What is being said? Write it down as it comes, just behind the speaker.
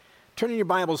Turn in your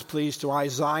Bibles, please, to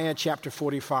Isaiah chapter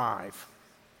 45.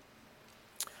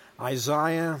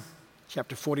 Isaiah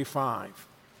chapter 45.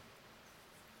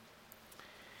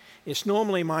 It's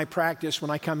normally my practice when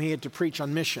I come here to preach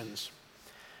on missions.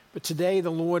 But today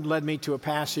the Lord led me to a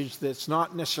passage that's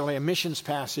not necessarily a missions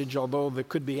passage, although there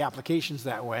could be applications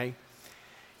that way.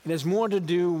 It has more to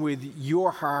do with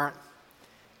your heart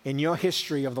and your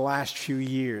history of the last few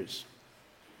years.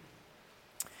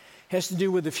 Has to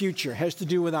do with the future, has to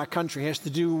do with our country, has to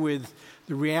do with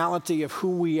the reality of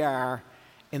who we are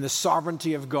and the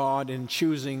sovereignty of God in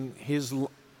choosing His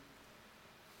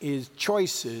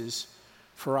choices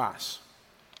for us.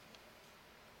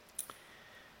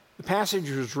 The passage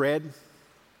was read, and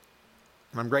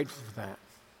I'm grateful for that.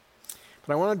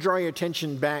 But I want to draw your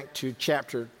attention back to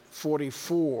chapter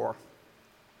 44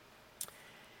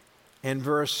 and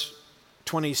verse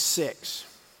 26.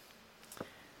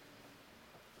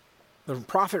 The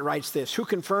prophet writes this: "Who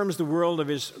confirms the word of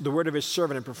his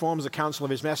servant and performs the counsel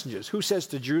of his messengers? Who says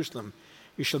to Jerusalem,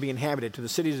 you shall be inhabited, to the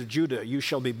cities of Judah, you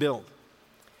shall be built,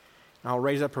 and I'll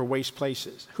raise up her waste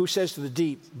places? Who says to the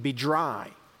deep, be dry,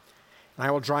 and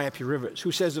I will dry up your rivers?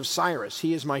 Who says of Cyrus,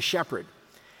 he is my shepherd,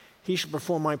 he shall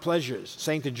perform my pleasures,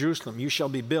 saying to Jerusalem, you shall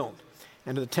be built,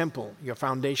 and to the temple, your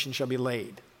foundation shall be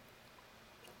laid?"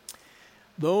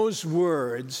 Those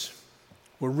words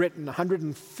were written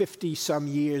 150 some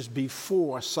years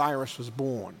before Cyrus was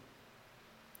born.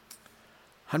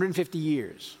 150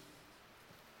 years.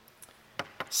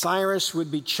 Cyrus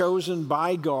would be chosen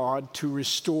by God to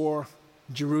restore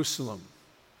Jerusalem.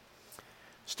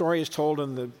 The story is told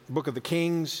in the book of the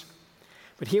Kings,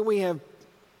 but here we have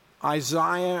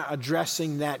Isaiah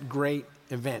addressing that great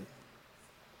event.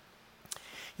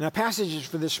 In our passages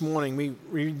for this morning, we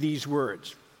read these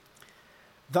words: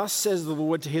 "Thus says the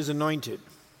Lord to his anointed,"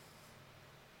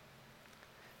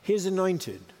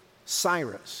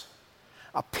 Cyrus,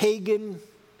 a pagan,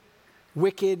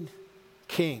 wicked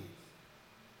king.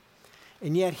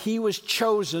 And yet he was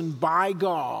chosen by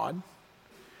God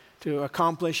to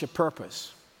accomplish a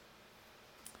purpose.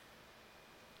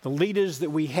 The leaders that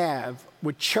we have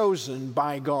were chosen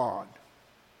by God,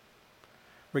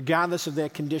 regardless of their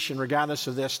condition, regardless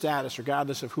of their status,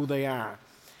 regardless of who they are.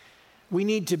 We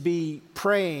need to be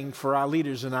praying for our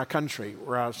leaders in our country,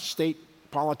 or our state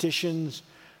politicians,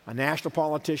 our national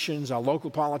politicians, our local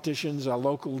politicians, our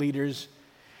local leaders.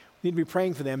 We need to be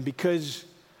praying for them, because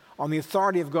on the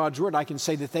authority of God's word, I can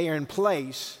say that they are in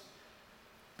place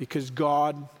because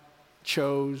God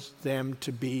chose them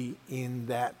to be in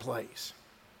that place.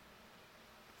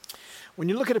 When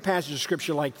you look at a passage of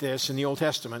scripture like this in the Old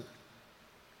Testament,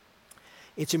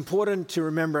 it's important to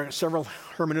remember several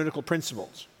hermeneutical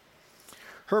principles.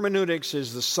 Hermeneutics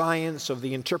is the science of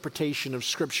the interpretation of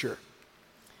Scripture.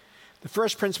 The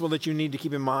first principle that you need to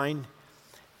keep in mind: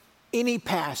 any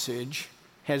passage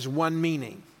has one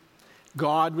meaning.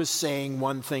 God was saying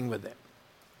one thing with it.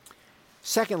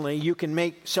 Secondly, you can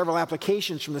make several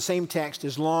applications from the same text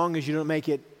as long as you don't make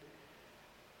it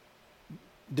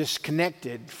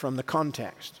disconnected from the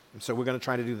context. And so we're going to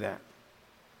try to do that.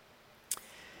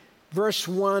 Verse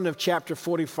 1 of chapter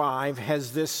 45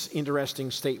 has this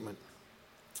interesting statement: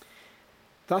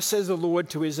 "Thus says the Lord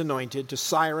to his anointed, to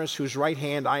Cyrus, whose right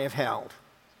hand I have held,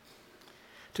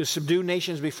 to subdue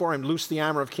nations before him, loose the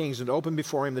armor of kings, and open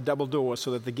before him the double door,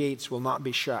 so that the gates will not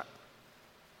be shut."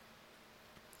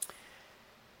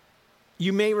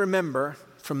 You may remember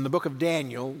from the book of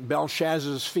Daniel,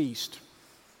 Belshazzar's feast.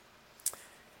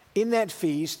 In that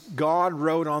feast, God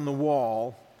wrote on the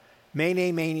wall,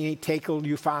 "Mene, mene, tekel,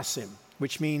 upharsin,"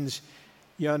 which means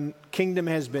your kingdom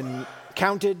has been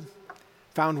counted,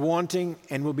 found wanting,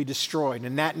 and will be destroyed.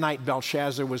 And that night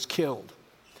Belshazzar was killed.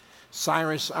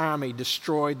 Cyrus' army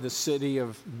destroyed the city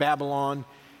of Babylon,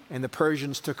 and the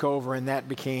Persians took over, and that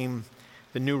became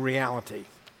the new reality.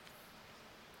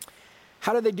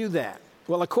 How did they do that?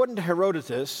 Well, according to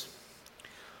Herodotus,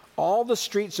 all the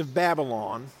streets of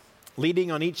Babylon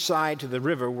leading on each side to the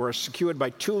river were secured by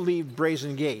two-leaved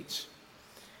brazen gates.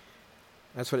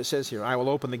 That's what it says here: "I will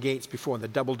open the gates before the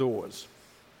double doors."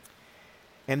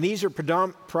 And these are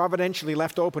providentially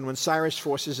left open when Cyrus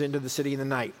forces into the city in the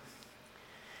night.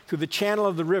 Through the channel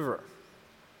of the river,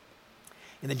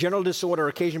 in the general disorder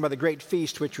occasioned by the great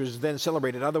feast which was then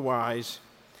celebrated, otherwise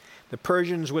the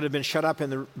Persians would have been shut up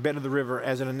in the bed of the river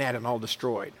as in a net and all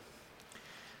destroyed.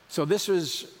 So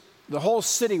the whole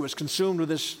city was consumed with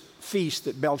this feast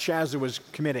that Belshazzar was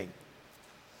committing.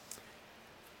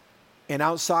 And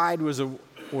outside was an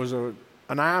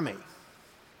army.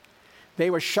 They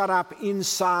were shut up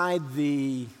inside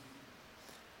the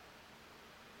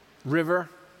river,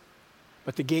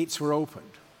 but the gates were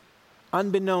opened.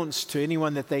 unbeknownst to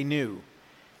anyone that they knew,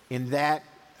 in that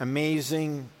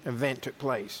amazing event took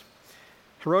place.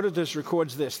 Herodotus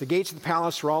records this: the gates of the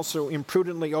palace were also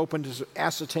imprudently opened to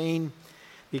ascertain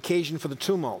the occasion for the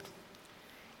tumult.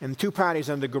 And the two parties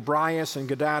under Gobryas and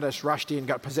Godatus rushed in,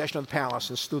 got possession of the palace,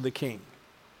 and slew the king.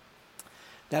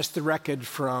 That's the record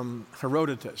from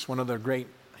Herodotus, one of the great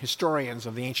historians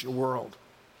of the ancient world.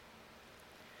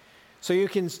 So you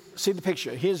can see the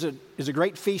picture. Here's a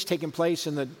great feast taking place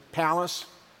in the palace.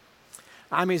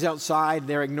 Armies outside,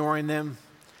 they're ignoring them.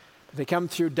 They come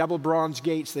through double bronze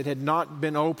gates that had not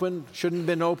been opened, shouldn't have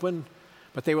been opened,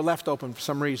 but they were left open for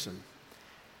some reason.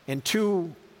 And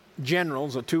two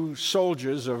generals, or two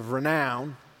soldiers of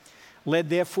renown, led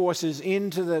their forces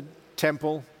into the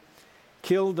temple,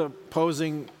 killed the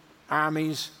opposing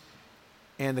armies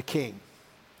and the king,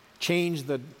 changed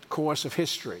the course of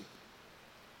history,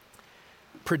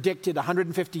 predicted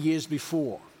 150 years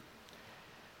before.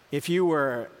 If you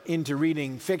were into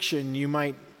reading fiction, you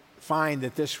might find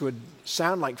that this would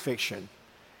sound like fiction.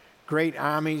 Great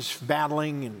armies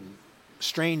battling and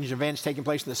strange events taking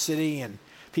place in the city and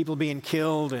people being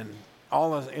killed and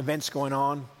all the events going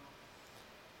on.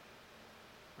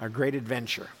 A great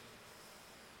adventure.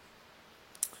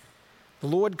 The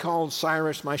Lord called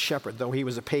Cyrus my shepherd, though he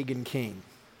was a pagan king.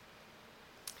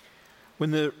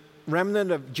 When the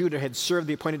remnant of Judah had served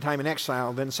the appointed time in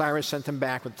exile, then Cyrus sent them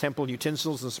back with temple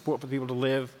utensils and support for the people to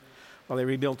live while they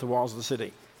rebuilt the walls of the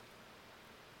city.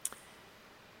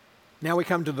 Now we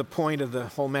come to the point of the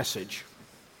whole message.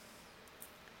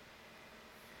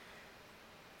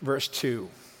 Verse 2.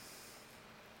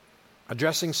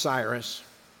 Addressing Cyrus,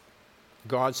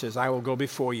 God says, I will go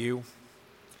before you.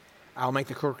 I'll make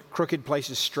the crooked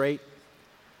places straight.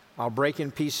 I'll break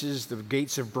in pieces the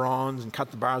gates of bronze and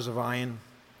cut the bars of iron.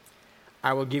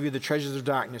 I will give you the treasures of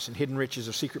darkness and hidden riches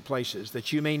of secret places,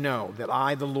 that you may know that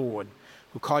I, the Lord,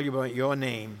 who call you by your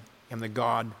name, am the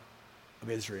God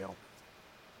of Israel.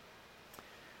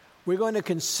 We're going to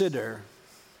consider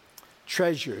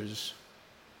treasures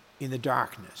in the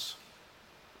darkness.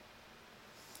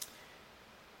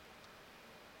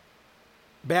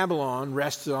 Babylon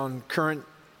rested on current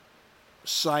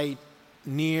site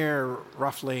near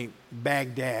roughly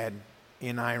Baghdad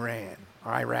in Iran,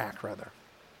 or Iraq rather.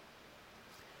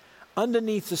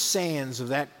 Underneath the sands of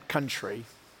that country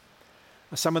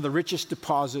are some of the richest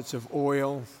deposits of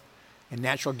oil and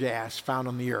natural gas found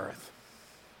on the earth.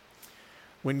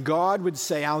 When God would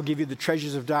say, I'll give you the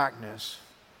treasures of darkness,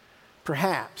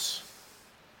 perhaps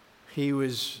he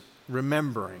was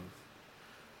remembering,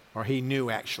 or he knew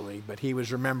actually, but he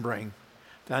was remembering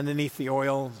that underneath the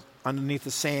oil, underneath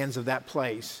the sands of that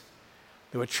place,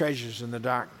 there were treasures in the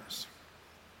darkness.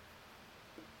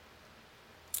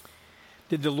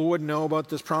 Did the Lord know about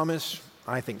this promise?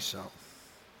 I think so.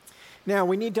 Now,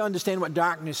 we need to understand what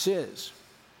darkness is.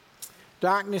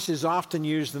 Darkness is often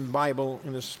used in the Bible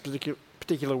in this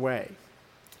particular way.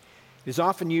 It is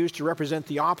often used to represent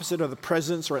the opposite of the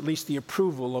presence, or at least the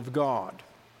approval of God.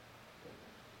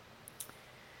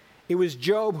 It was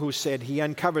Job who said he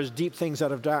uncovers deep things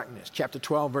out of darkness, chapter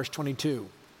 12, verse 22.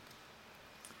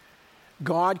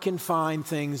 God can find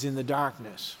things in the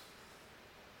darkness.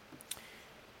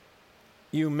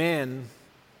 You men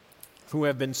who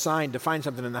have been signed to find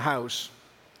something in the house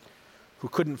who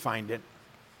couldn't find it,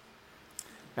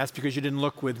 that's because you didn't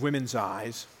look with women's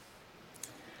eyes.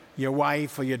 Your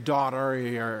wife or your daughter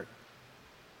or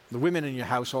the women in your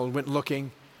household went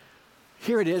looking.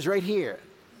 Here it is, right here.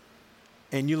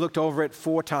 And you looked over it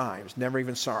 4 times, never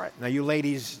even saw it. Now, you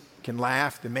ladies can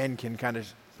laugh. The men can kind of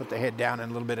put their head down in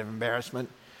a little bit of embarrassment.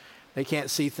 They can't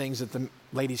see things that the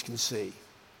ladies can see.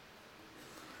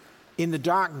 In the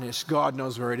darkness, God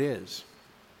knows where it is.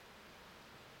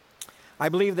 I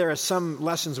believe there are some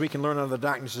lessons we can learn out of the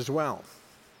darkness as well.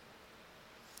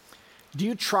 Do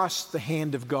you trust the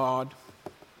hand of God?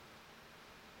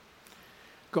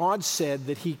 God said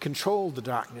that he controlled the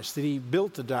darkness, that he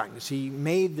built the darkness, he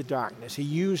made the darkness, he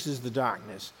uses the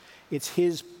darkness. It's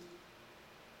his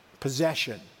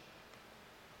possession.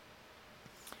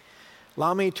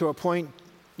 Allow me to appoint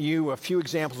you a few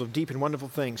examples of deep and wonderful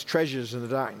things, treasures in the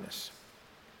darkness.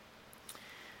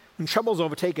 When troubles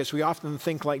overtake us, we often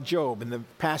think like Job in the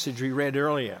passage we read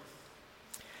earlier.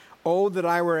 Oh, that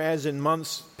I were as in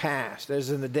months past, as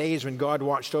in the days when God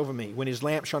watched over me, when his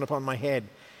lamp shone upon my head,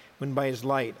 when by his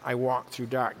light I walked through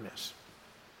darkness.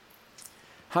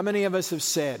 How many of us have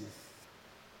said,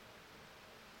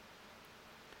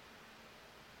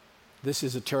 this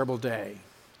is a terrible day.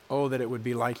 Oh, that it would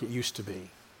be like it used to be.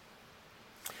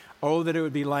 Oh, that it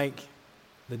would be like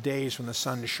the days when the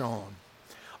sun shone.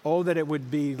 Oh, that it would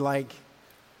be like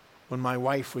when my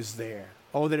wife was there.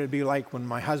 Oh, that it would be like when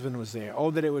my husband was there.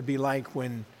 Oh, that it would be like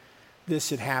when this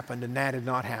had happened and that had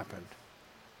not happened.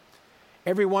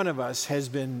 Every one of us has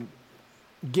been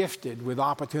gifted with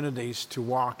opportunities to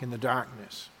walk in the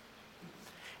darkness.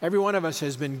 Every one of us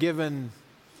has been given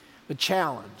the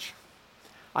challenge.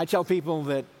 I tell people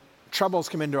that troubles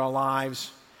come into our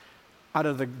lives out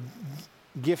of the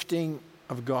gifting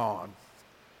of God.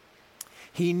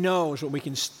 He knows what we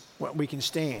can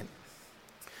stand.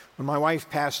 When my wife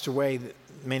passed away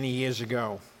many years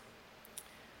ago,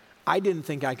 I didn't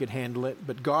think I could handle it,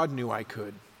 but God knew I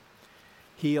could.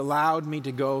 He allowed me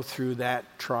to go through that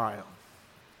trial.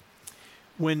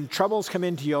 When troubles come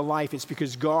into your life, it's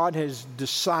because God has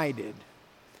decided,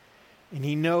 and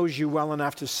He knows you well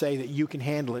enough to say that you can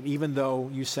handle it, even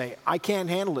though you say, I can't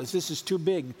handle this. This is too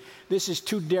big. This is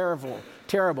too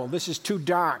terrible. This is too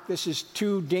dark. This is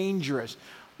too dangerous.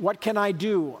 What can I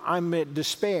do? I'm at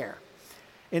despair.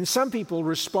 And some people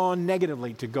respond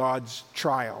negatively to God's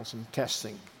trials and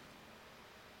testing.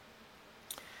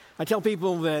 I tell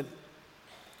people that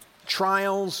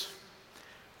trials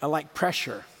are like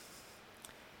pressure.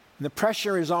 And the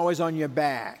pressure is always on your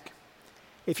back.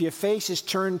 If your face is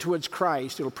turned towards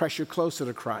Christ, it'll press you closer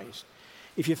to Christ.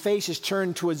 If your face is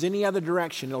turned towards any other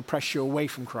direction, it'll press you away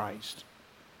from Christ.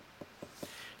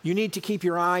 You need to keep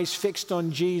your eyes fixed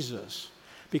on Jesus,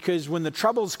 because when the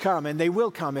troubles come, and they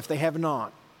will come if they have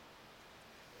not,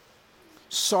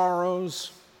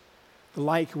 sorrows the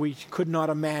like we could not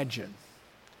imagine,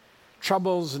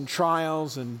 troubles and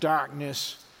trials and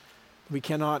darkness we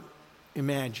cannot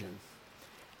imagine.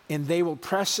 And they will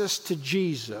press us to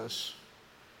Jesus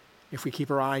if we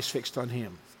keep our eyes fixed on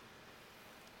Him.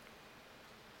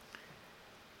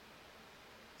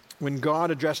 When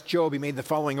God addressed Job, He made the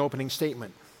following opening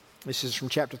statement. This is from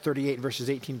chapter 38, verses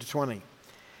 18 to 20.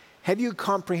 Have you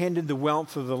comprehended the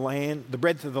wealth of the land, the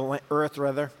breadth of the earth,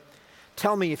 rather?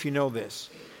 Tell me if you know this.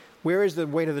 Where is the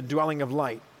way to the dwelling of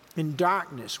light? In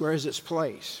darkness, where is its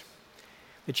place?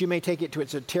 That you may take it to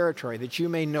its territory, that you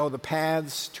may know the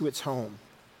paths to its home.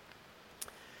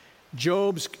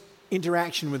 Job's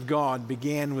interaction with God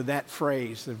began with that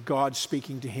phrase of God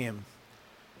speaking to him.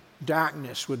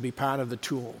 Darkness would be part of the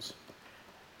tools.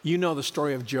 You know the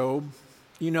story of Job.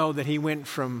 You know that he went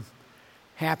from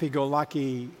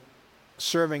happy-go-lucky,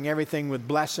 serving everything with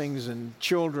blessings and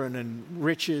children and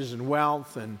riches and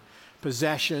wealth and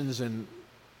possessions, and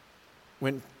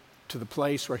went to the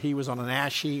place where he was on an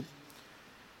ash heap,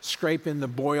 scraping the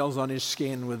boils on his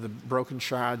skin with the broken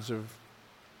shards of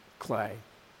clay.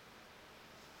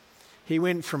 He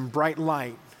went from bright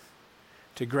light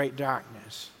to great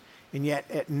darkness. And yet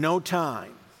at no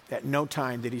time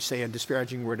did he say a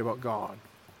disparaging word about God.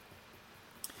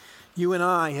 You and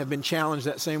I have been challenged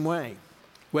that same way.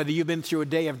 Whether you've been through a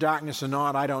day of darkness or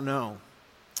not, I don't know.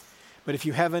 But if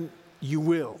you haven't, you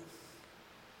will.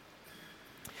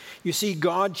 You see,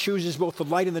 God chooses both the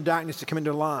light and the darkness to come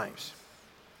into our lives.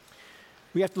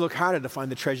 We have to look harder to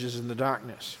find the treasures in the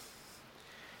darkness.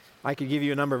 I could give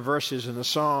you a number of verses in the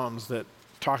Psalms that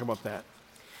talk about that.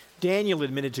 Daniel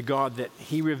admitted to God that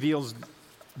he reveals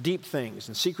deep things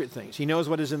and secret things. He knows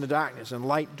what is in the darkness, and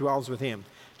light dwells with him.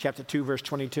 Chapter 2, verse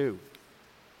 22.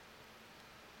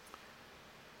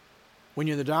 When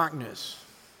you're in the darkness,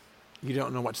 you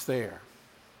don't know what's there.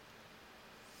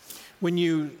 When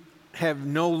you have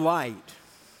no light,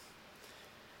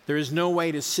 there is no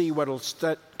way to see what will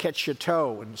catch your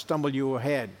toe and stumble you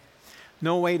ahead.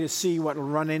 No way to see what will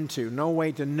run into. No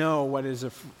way to know what is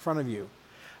in front of you.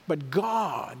 But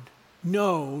God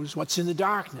knows what's in the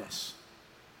darkness.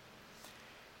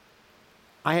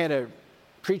 I had a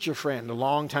preacher friend a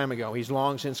long time ago. He's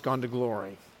long since gone to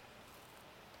glory.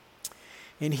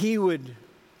 And he would,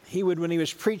 when he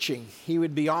was preaching, he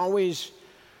would be always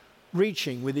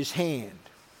reaching with his hand.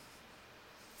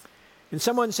 And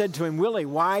someone said to him, Willie,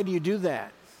 why do you do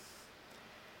that?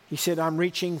 He said, I'm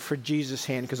reaching for Jesus'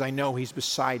 hand because I know He's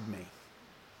beside me.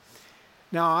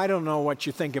 Now, I don't know what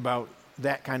you think about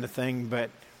that kind of thing, but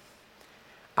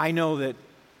I know that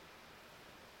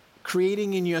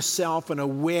creating in yourself an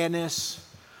awareness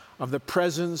of the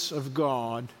presence of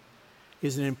God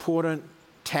is an important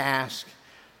task,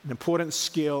 an important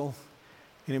skill,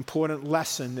 an important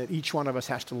lesson that each one of us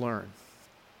has to learn.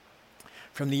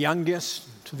 From the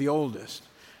youngest to the oldest,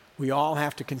 we all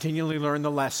have to continually learn the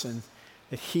lesson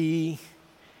that He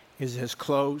is as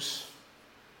close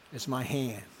as my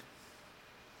hand.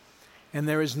 And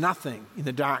there is nothing in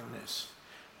the darkness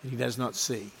that He does not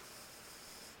see.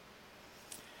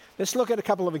 Let's look at a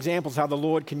couple of examples how the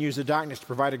Lord can use the darkness to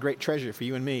provide a great treasure for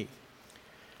you and me.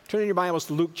 Turn in your Bibles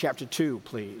to Luke chapter 2,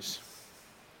 please.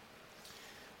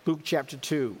 Luke chapter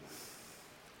 2.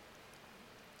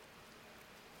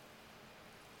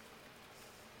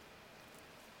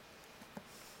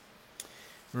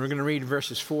 We're going to read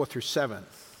verses 4 through 7.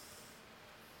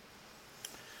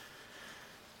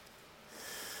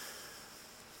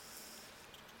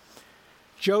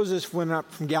 Joseph went up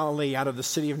from Galilee out of the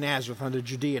city of Nazareth unto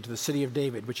Judea to the city of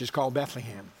David, which is called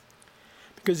Bethlehem,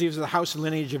 because he was of the house and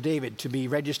lineage of David, to be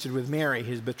registered with Mary,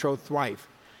 his betrothed wife,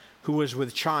 who was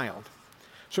with child.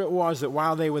 So it was that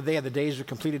while they were there, the days were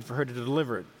completed for her to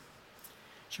deliver it.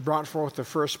 She brought forth her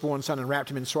firstborn son and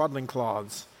wrapped him in swaddling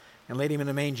cloths and laid him in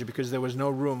a manger, because there was no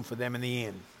room for them in the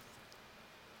inn.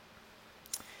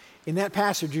 In that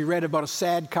passage, you read about a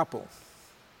sad couple.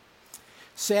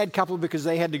 Sad couple because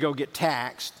they had to go get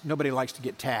taxed. Nobody likes to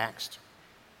get taxed.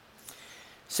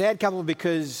 Sad couple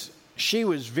because she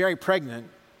was very pregnant,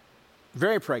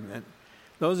 very pregnant.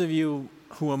 Those of you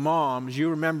who are moms, you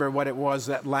remember what it was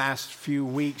that last few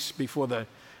weeks before the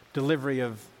delivery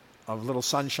of little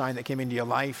sunshine that came into your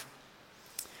life.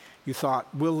 You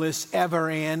thought, will this ever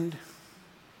end?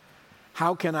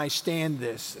 How can I stand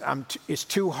this? It's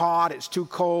too hot, it's too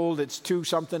cold, it's too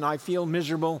something, I feel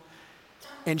miserable.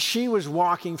 And she was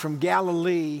walking from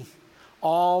Galilee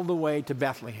all the way to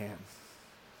Bethlehem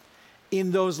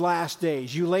in those last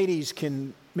days. You ladies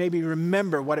can maybe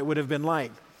remember what it would have been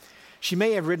like. She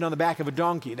may have ridden on the back of a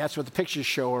donkey. That's what the pictures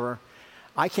show her.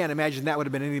 I can't imagine that would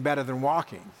have been any better than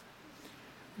walking.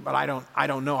 But I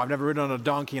don't know. I've never ridden on a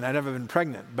donkey and I've never been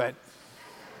pregnant. But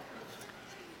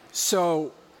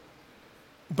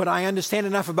I understand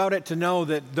enough about it to know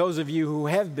that those of you who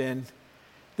have been,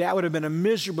 that would have been a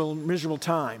miserable, miserable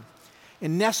time.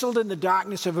 And nestled in the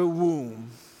darkness of her womb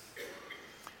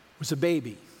was a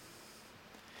baby.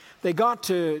 They got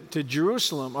to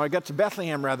Jerusalem, or got to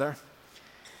Bethlehem rather.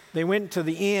 They went to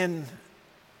the inn,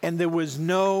 and there was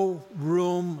no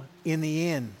room in the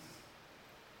inn.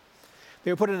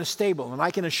 They were put in a stable, and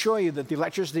I can assure you that the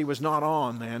electricity was not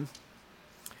on then.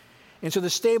 And so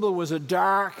the stable was a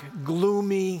dark,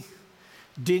 gloomy,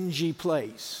 dingy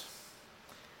place.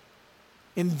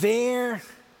 And there,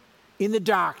 in the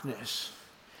darkness,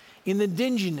 in the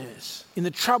dinginess, in the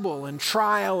trouble and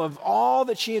trial of all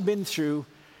that she had been through,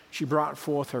 she brought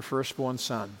forth her firstborn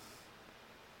son,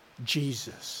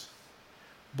 Jesus,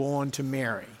 born to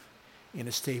Mary in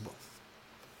a stable.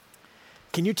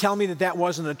 Can you tell me that that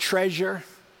wasn't a treasure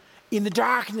in the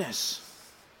darkness?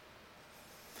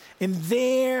 And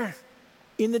there,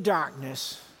 in the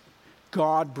darkness,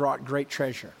 God brought great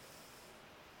treasure.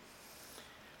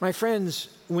 My friends,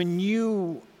 when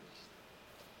you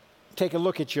take a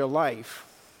look at your life,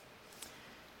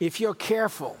 if you're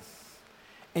careful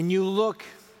and you look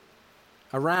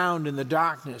around in the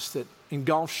darkness that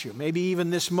engulfs you, maybe even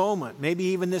this moment, maybe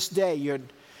even this day,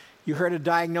 you heard a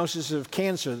diagnosis of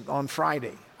cancer on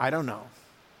Friday. I don't know.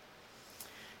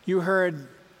 You heard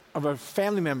of a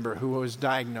family member who was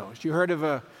diagnosed. You heard of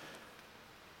an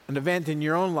event in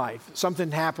your own life.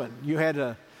 Something happened. You had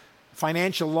a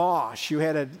financial loss. You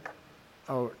had an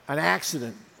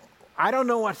accident. I don't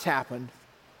know what's happened.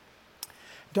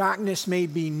 Darkness may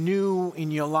be new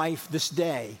in your life this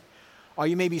day, or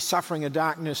you may be suffering a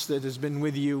darkness that has been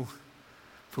with you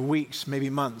for weeks, maybe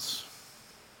months.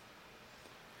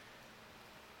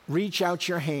 Reach out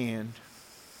your hand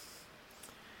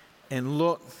and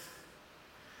look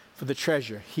for the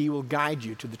treasure. He will guide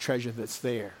you to the treasure that's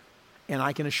there. And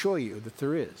I can assure you that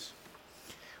there is.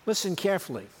 Listen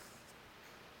carefully.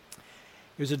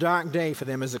 It was a dark day for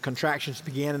them as the contractions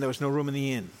began, and there was no room in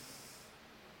the inn.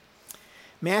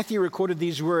 Matthew recorded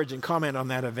these words and comment on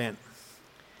that event.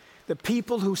 The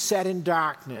people who sat in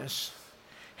darkness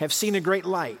have seen a great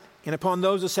light, and upon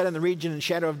those who sat in the region and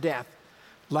shadow of death,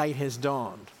 light has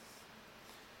dawned.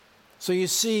 So you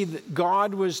see that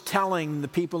God was telling the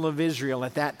people of Israel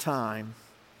at that time.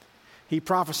 He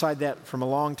prophesied that from a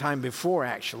long time before,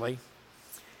 actually.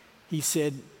 He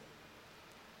said,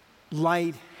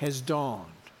 light has dawned.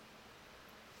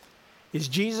 Is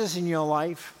Jesus in your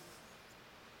life?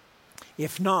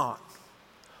 If not,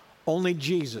 only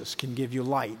Jesus can give you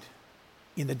light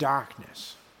in the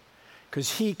darkness,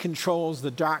 because he controls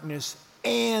the darkness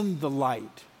and the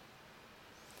light.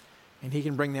 And he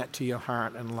can bring that to your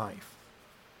heart and life.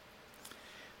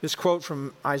 This quote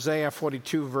from Isaiah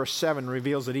 42, verse 7,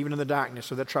 reveals that even in the darkness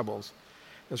of their troubles,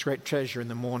 there's great treasure in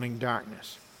the morning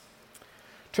darkness.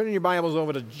 Turn your Bibles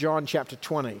over to John chapter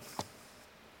 20.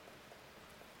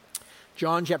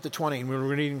 John chapter 20, and we're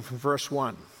reading from verse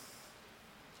 1.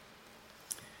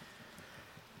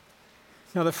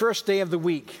 Now, the first day of the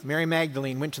week, Mary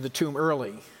Magdalene went to the tomb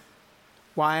early,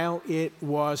 while it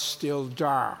was still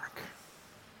dark,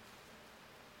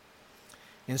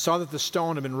 and saw that the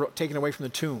stone had been taken away from the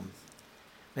tomb.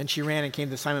 Then she ran and came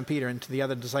to Simon Peter and to the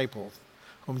other disciple,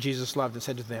 whom Jesus loved, and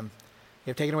said to them,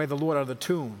 "They have taken away the Lord out of the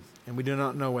tomb, and we do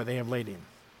not know where they have laid him.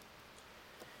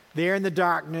 There in the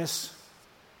darkness,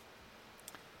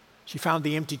 she found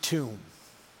the empty tomb.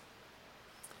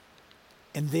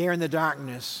 And there in the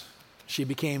darkness, she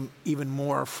became even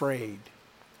more afraid.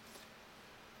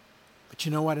 But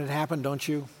you know what had happened, don't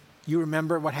you? You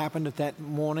remember what happened at that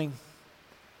morning?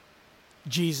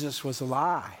 Jesus was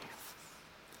alive.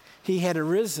 He had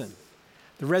arisen.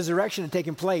 The resurrection had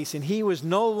taken place, and he was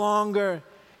no longer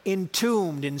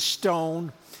entombed in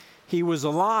stone. He was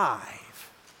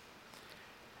alive.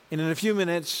 And in a few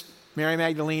minutes, Mary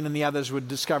Magdalene and the others would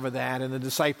discover that, and the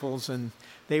disciples, and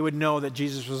they would know that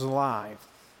Jesus was alive.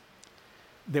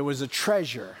 There was a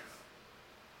treasure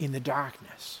in the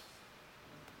darkness.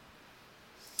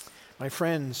 My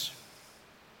friends,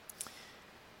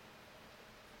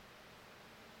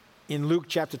 in Luke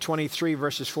chapter 23,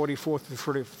 verses 44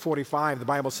 through 45, the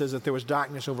Bible says that there was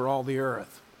darkness over all the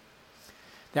earth.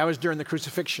 That was during the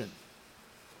crucifixion.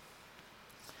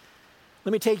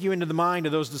 Let me take you into the mind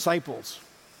of those disciples.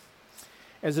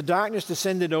 As the darkness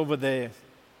descended over the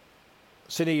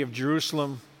city of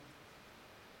Jerusalem,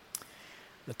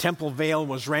 the temple veil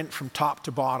was rent from top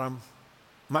to bottom.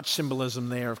 Much symbolism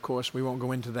there, of course. We won't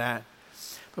go into that.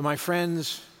 But my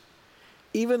friends,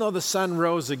 even though the sun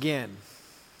rose again,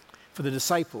 for the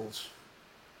disciples,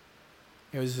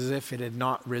 it was as if it had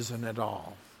not risen at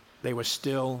all. They were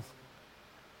still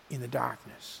in the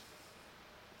darkness.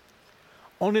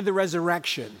 Only the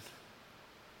resurrection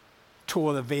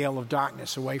tore the veil of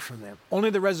darkness away from them. Only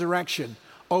the resurrection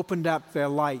opened up their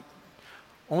light.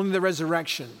 Only the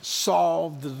resurrection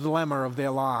solved the dilemma of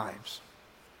their lives.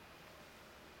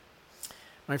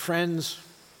 My friends,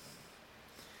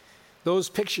 those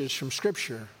pictures from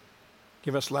Scripture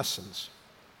give us lessons.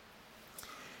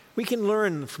 We can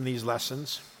learn from these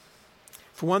lessons.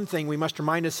 For one thing, we must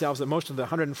remind ourselves that most of the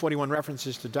 141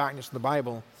 references to darkness in the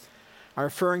Bible are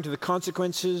referring to the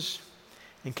consequences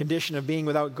and condition of being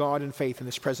without God and faith in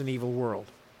this present evil world.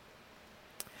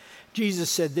 Jesus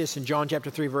said this in John chapter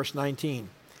 3, verse 19,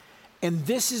 "And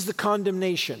this is the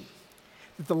condemnation,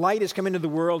 that the light has come into the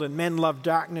world, and men love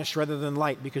darkness rather than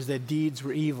light, because their deeds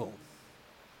were evil."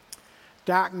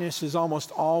 Darkness is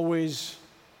almost always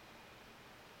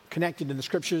connected in the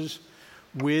Scriptures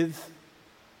with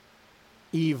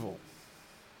evil.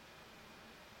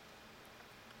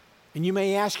 And you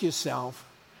may ask yourself,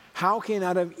 how can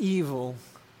out of evil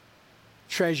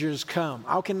treasures come?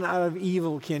 How can out of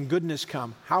evil can goodness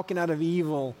come? How can out of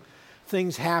evil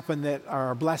things happen that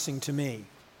are a blessing to me?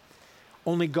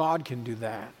 Only God can do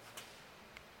that.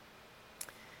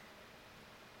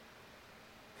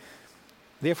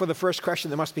 Therefore, the first question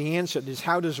that must be answered is,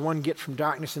 how does one get from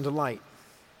darkness into light?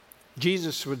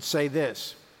 Jesus would say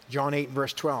this, John 8,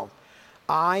 verse 12,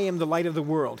 "I am the light of the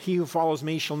world. He who follows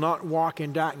me shall not walk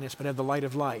in darkness, but have the light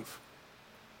of life."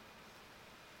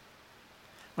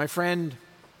 My friend,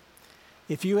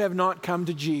 if you have not come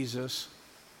to Jesus,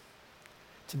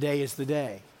 today is the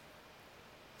day.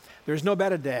 There is no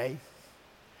better day.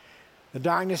 The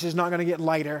darkness is not going to get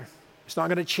lighter. It's not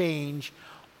going to change.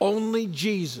 Only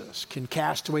Jesus can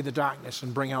cast away the darkness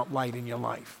and bring out light in your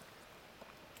life.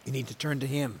 You need to turn to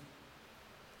him.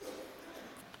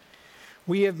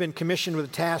 We have been commissioned with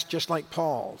a task just like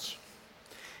Paul's.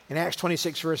 In Acts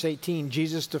 26, verse 18,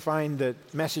 Jesus defined the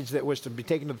message that was to be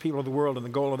taken to the people of the world and the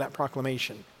goal of that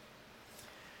proclamation.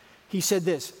 He said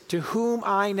this, "To whom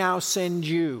I now send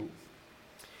you,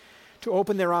 to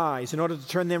open their eyes in order to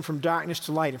turn them from darkness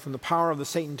to light and from the power of the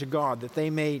Satan to God, that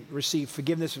they may receive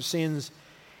forgiveness of sins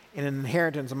and an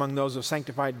inheritance among those who are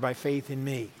sanctified by faith in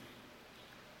me."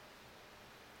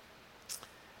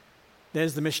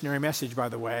 There's the missionary message, by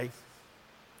the way.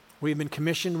 We've been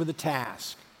commissioned with a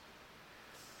task.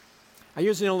 I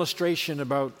use an illustration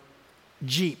about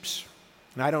Jeeps.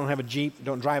 And I don't have a Jeep,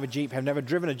 don't drive a Jeep, have never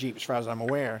driven a Jeep as far as I'm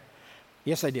aware.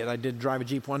 Yes, I did. I did drive a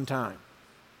Jeep one time.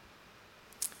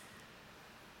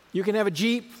 You can have a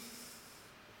Jeep,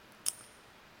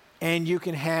 and you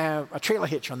can have a trailer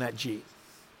hitch on that Jeep.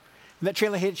 And that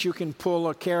trailer hitch, you can pull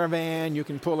a caravan, you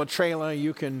can pull a trailer,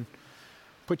 you can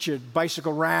put your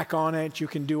bicycle rack on it, you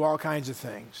can do all kinds of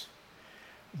things.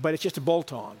 But it's just a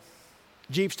bolt-on.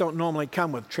 Jeeps don't normally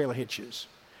come with trailer hitches.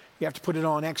 You have to put it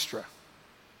on extra.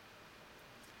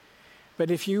 But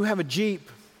if you have a Jeep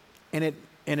and it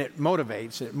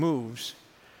motivates, it moves,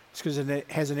 it's because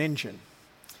it has an engine.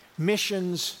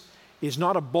 Missions is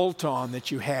not a bolt-on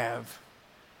that you have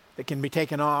that can be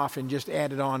taken off and just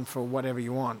added on for whatever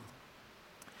you want.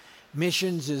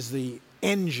 Missions is the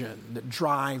engine that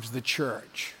drives the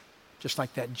church, just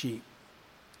like that Jeep.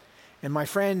 And my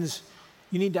friends,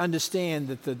 you need to understand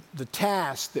that the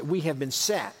task that we have been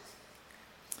set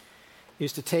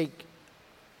is to take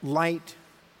light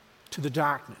to the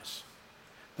darkness,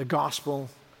 the gospel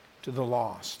to the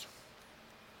lost.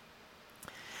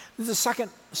 There's a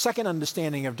second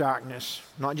understanding of darkness,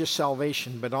 not just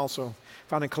salvation, but also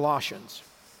found in Colossians.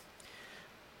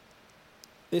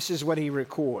 This is what he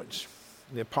records,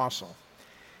 the apostle.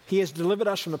 He has delivered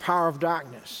us from the power of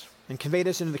darkness and conveyed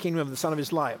us into the kingdom of the Son of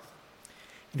his life,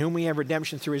 in whom we have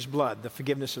redemption through his blood, the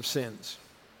forgiveness of sins.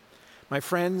 My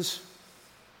friends,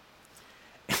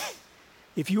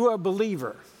 if you are a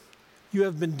believer, you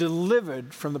have been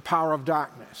delivered from the power of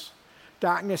darkness.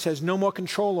 Darkness has no more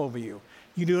control over you.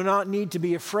 You do not need to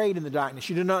be afraid in the darkness.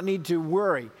 You do not need to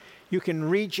worry. You can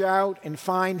reach out and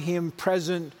find him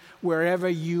present wherever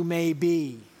you may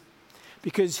be,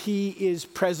 because he is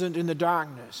present in the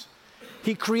darkness.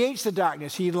 He creates the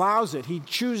darkness. He allows it. He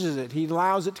chooses it. He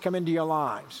allows it to come into your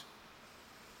lives.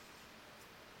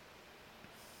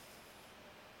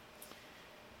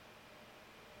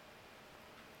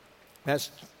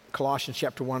 That's Colossians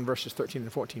chapter 1, verses 13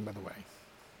 and 14, by the way.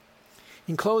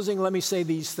 In closing, let me say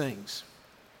these things.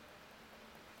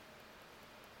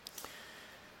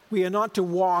 We are not to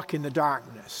walk in the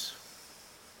darkness.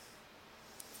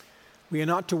 We are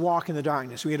not to walk in the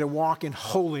darkness. We are to walk in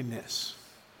holiness.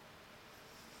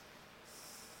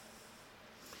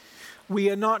 We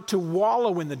are not to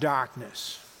wallow in the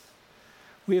darkness.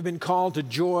 We have been called to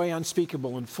joy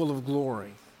unspeakable and full of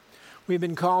glory. We have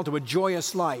been called to a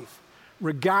joyous life,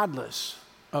 regardless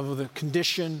of the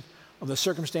condition of the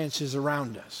circumstances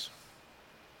around us.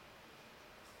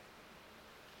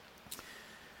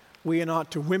 We are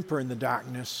not to whimper in the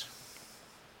darkness.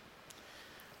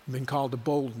 We've been called to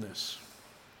boldness.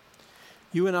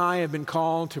 You and I have been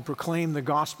called to proclaim the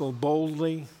gospel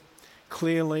boldly,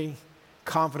 clearly,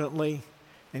 confidently,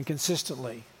 and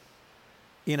consistently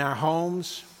in our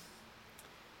homes,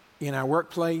 in our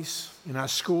workplace, in our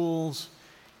schools,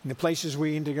 in the places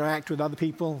we interact with other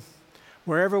people.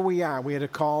 Wherever we are, we're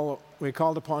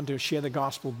called upon to share the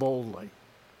gospel boldly.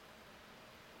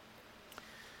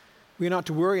 We're not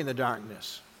to worry in the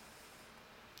darkness.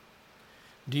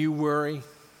 Do you worry?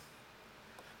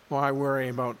 Well, I worry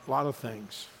about a lot of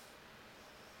things.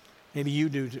 Maybe you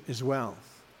do as well.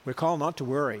 We're called not to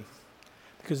worry,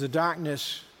 because the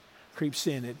darkness creeps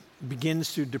in. It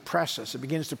begins to depress us. It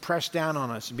begins to press down on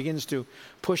us. It begins to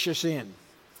push us in.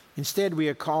 Instead, we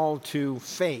are called to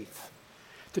faith,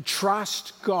 to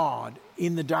trust God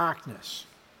in the darkness.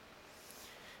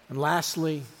 And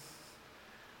lastly,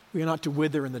 we are not to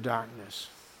wither in the darkness.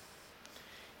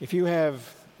 If you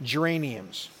have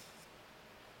geraniums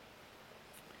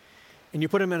and you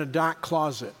put them in a dark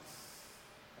closet,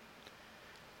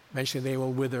 eventually they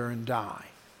will wither and die.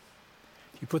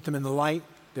 If you put them in the light,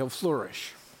 they'll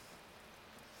flourish.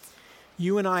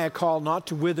 You and I are called not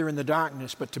to wither in the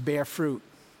darkness, but to bear fruit.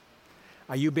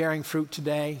 Are you bearing fruit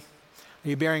today? Are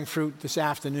you bearing fruit this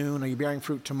afternoon? Are you bearing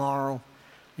fruit tomorrow? Are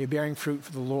you bearing fruit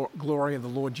for the glory of the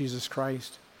Lord Jesus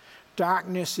Christ?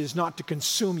 Darkness is not to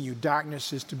consume you.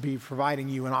 Darkness is to be providing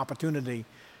you an opportunity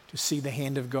to see the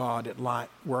hand of God at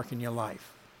work in your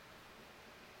life.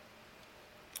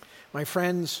 My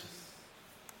friends,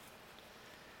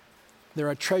 there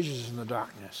are treasures in the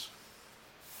darkness.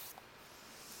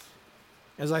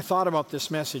 As I thought about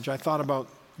this message, I thought about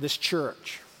this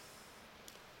church.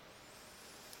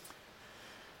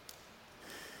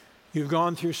 You've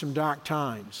gone through some dark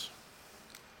times.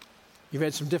 You've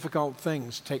had some difficult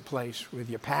things take place with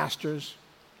your pastors.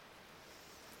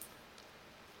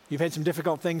 You've had some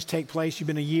difficult things take place. You've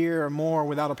been a year or more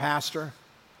without a pastor.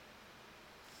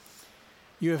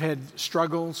 You have had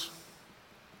struggles.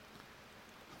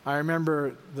 I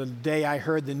remember the day I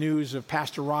heard the news of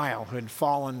Pastor Ryle, who had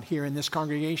fallen here in this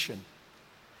congregation.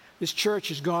 This church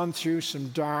has gone through some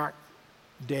dark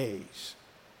days.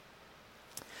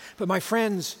 But my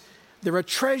friends, there are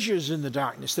treasures in the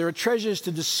darkness. There are treasures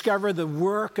to discover the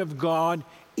work of God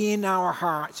in our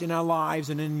hearts, in our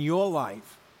lives, and in your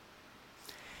life.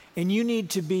 And you need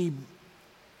to be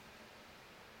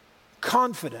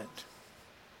confident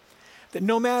that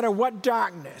no matter what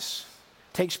darkness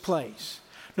takes place,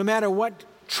 no matter what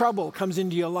trouble comes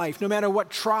into your life, no matter what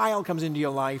trial comes into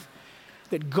your life,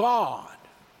 that God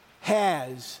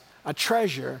has a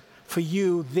treasure for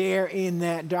you there in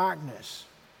that darkness.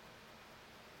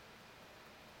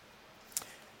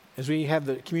 As we have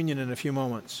the communion in a few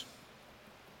moments,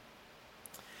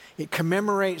 it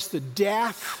commemorates the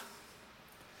death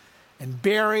and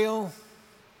burial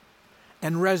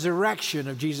and resurrection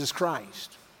of Jesus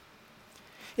Christ.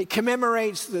 It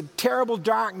commemorates the terrible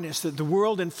darkness that the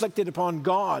world inflicted upon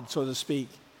God, so to speak.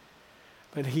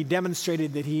 But he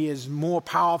demonstrated that he is more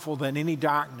powerful than any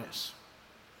darkness.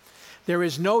 There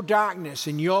is no darkness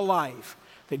in your life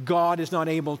that God is not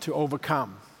able to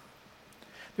overcome.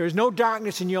 There is no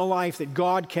darkness in your life that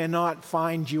God cannot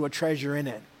find you a treasure in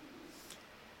it.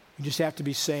 You just have to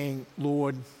be saying,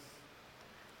 Lord,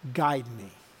 guide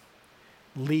me,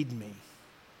 lead me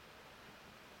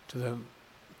to the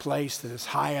place that is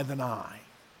higher than I.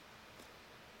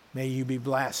 May you be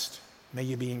blessed. May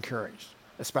you be encouraged.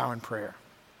 Let's bow in prayer.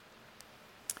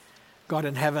 God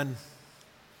in heaven,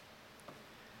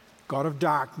 God of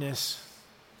darkness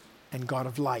and God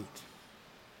of light,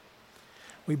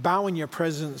 we bow in your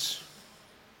presence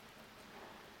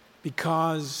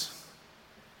because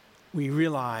we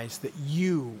realize that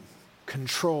you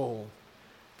control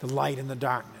the light and the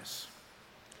darkness.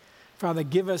 Father,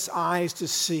 give us eyes to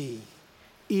see,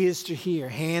 ears to hear,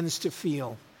 hands to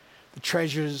feel the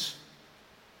treasures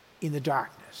in the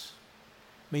darkness.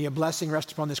 May your blessing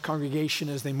rest upon this congregation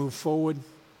as they move forward.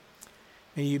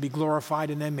 May you be glorified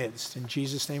in their midst. In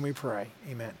Jesus' name we pray.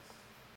 Amen.